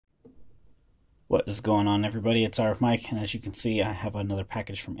What is going on, everybody? It's RF Mike, and as you can see, I have another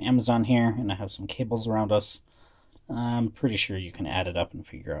package from Amazon here, and I have some cables around us. I'm pretty sure you can add it up and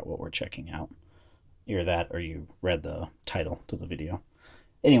figure out what we're checking out. Either that, or you read the title to the video.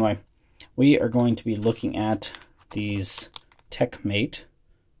 Anyway, we are going to be looking at these TechMatte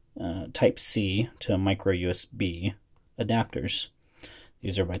Type-C to micro USB adapters.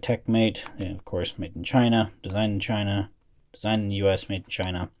 These are by TechMatte, and of course made in China, designed in the US, made in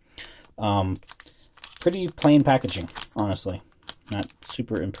China. Pretty plain packaging, honestly. Not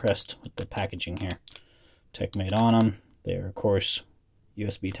super impressed with the packaging here. TechMatte on them. They're, of course,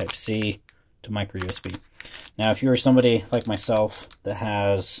 USB Type-C to micro USB. Now, if you're somebody like myself that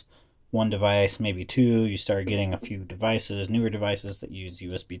has one device, maybe two, you start getting a few devices, newer devices that use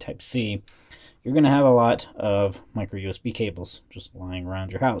USB Type-C, you're going to have a lot of micro USB cables just lying around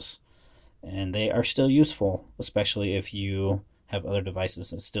your house. And they are still useful, especially if you have other devices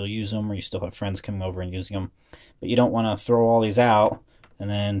that still use them, or you still have friends coming over and using them. But you don't want to throw all these out and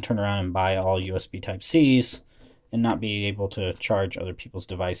then turn around and buy all USB Type-Cs and not be able to charge other people's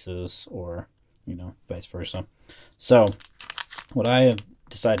devices, or, you know, vice versa. So what I have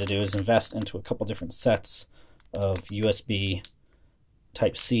decided to do is invest into a couple different sets of USB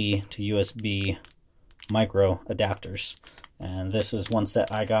Type-C to USB micro adapters. And this is one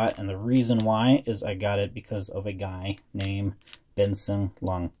set I got, and the reason why is I got it because of a guy named Benson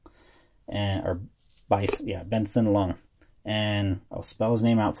Lung, Benson Lung, and I'll spell his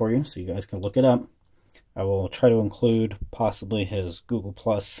name out for you so you guys can look it up. I will try to include possibly his Google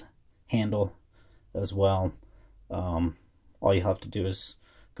Plus handle as well. All you have to do is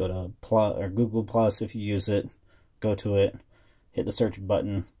go to Google Plus if you use it. Go to it, hit the search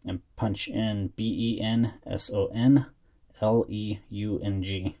button, and punch in BENSON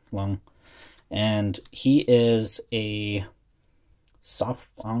LEUNG, Lung. And he is a I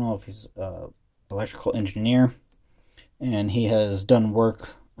don't know if he's an electrical engineer, and he has done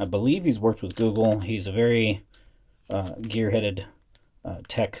work, I believe he's worked with Google. He's a very gear-headed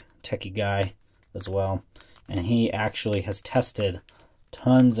techie guy as well, and he actually has tested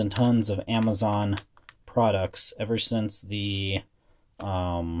tons and tons of Amazon products ever since USB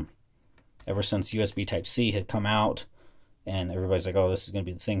Type-C had come out. And everybody's like, oh, this is going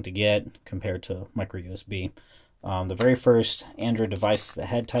to be the thing to get compared to micro USB. The very first Android device that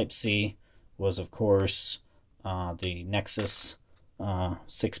had Type-C was, of course, the Nexus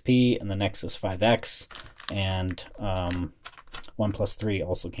 6P and the Nexus 5X. And OnePlus 3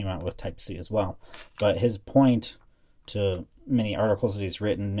 also came out with Type-C as well. But his point, to many articles that he's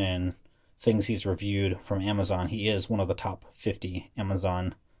written and things he's reviewed from Amazon, he is one of the top 50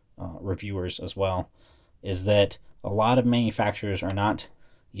 Amazon reviewers as well, is that a lot of manufacturers are not,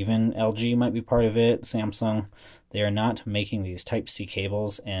 even LG might be part of it, Samsung, they are not making these Type-C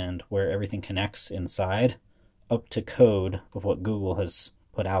cables and where everything connects inside up to code of what Google has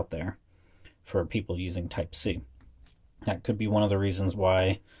put out there for people using Type-C. That could be one of the reasons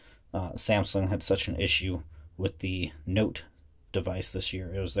why Samsung had such an issue with the Note device this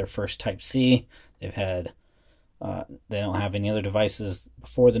year. It was their first Type-C. They've had they don't have any other devices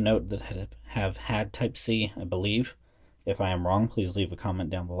before the Note that have had Type-C, I believe. If I am wrong, please leave a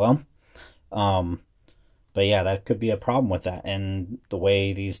comment down below. But yeah, that could be a problem with that. And the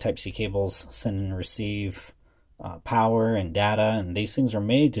way these Type-C cables send and receive power and data, and these things are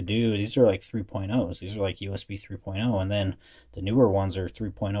made to do, these are like 3.0s. These are like USB 3.0, and then the newer ones are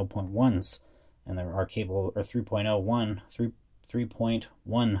 3.0.1s. And there are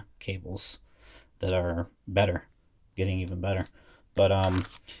 3.1 cables that are better, getting even better. But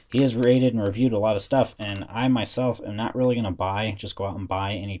he has rated and reviewed a lot of stuff, and I myself am not really going to just go out and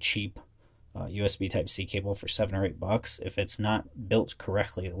buy any cheap USB Type-C cable for $7 or $8 if it's not built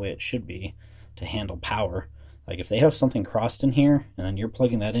correctly the way it should be to handle power. Like if they have something crossed in here and then you're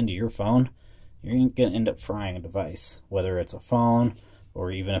plugging that into your phone, you're going to end up frying a device, whether it's a phone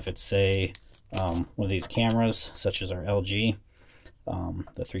or even if it's, say, one of these cameras such as our LG,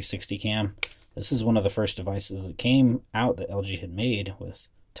 the 360 cam. This is one of the first devices that came out that LG had made with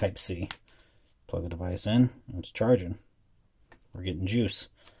Type-C. Plug a device in, and it's charging. We're getting juice.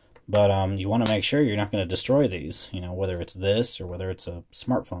 But you want to make sure you're not going to destroy these, you know, whether it's this or whether it's a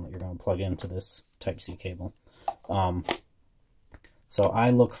smartphone that you're going to plug into this Type-C cable. So I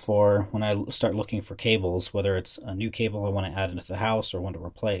look for, when I start looking for cables, whether it's a new cable I want to add into the house or one to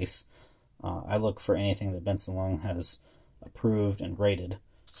replace, I look for anything that Benson Lung has approved and rated.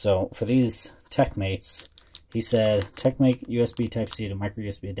 So for these TechMates, he said, TechMatte USB Type-C to micro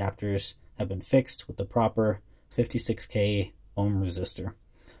USB adapters have been fixed with the proper 56K ohm resistor.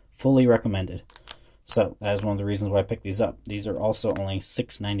 Fully recommended. So that is one of the reasons why I picked these up. These are also only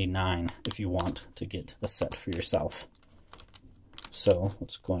 $6.99 if you want to get a set for yourself. So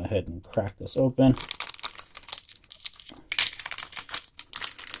let's go ahead and crack this open.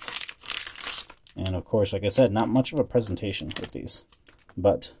 And of course, like I said, not much of a presentation with these,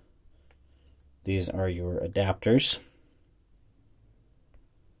 but these are your adapters.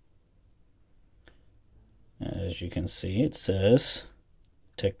 As you can see, it says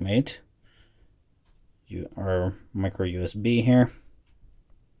TechMatte. Our micro USB here.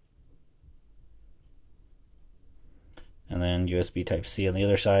 And then USB Type-C on the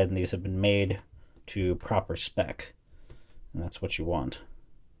other side, and these have been made to proper spec. And that's what you want.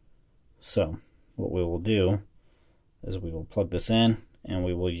 So what we will do is we will plug this in, and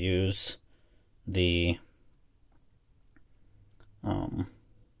we will use the LG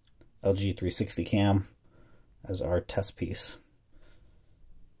 360 cam as our test piece.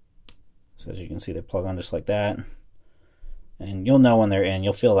 So as you can see, they plug on just like that. And you'll know when they're in,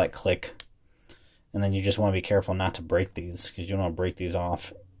 you'll feel that click. And then you just want to be careful not to break these, because you don't want to break these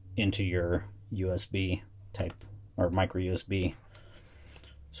off into your USB type or micro USB.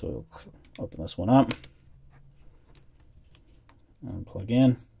 So we'll open this one up and plug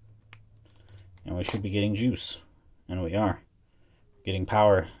in, and we should be getting juice. And we are getting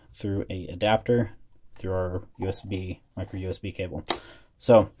power through a adapter through our USB micro USB cable.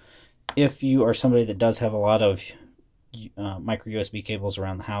 So if you are somebody that does have a lot of micro USB cables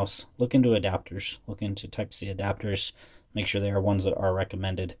around the house, look into adapters. Look into Type-C adapters. Make sure they are ones that are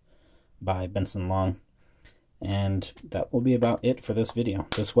recommended by Benson Long. And that will be about it for this video.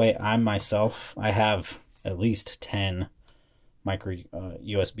 This way, I have at least 10 micro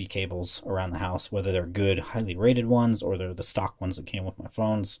USB cables around the house, whether they're good, highly rated ones, or they're the stock ones that came with my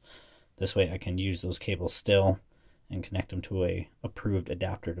phones. This way I can use those cables still and connect them to a approved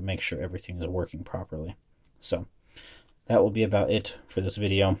adapter to make sure everything is working properly. So that will be about it for this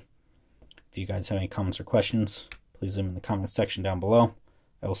video. If you guys have any comments or questions, please leave them in the comment section down below.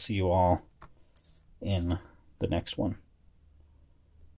 I will see you all in the next one.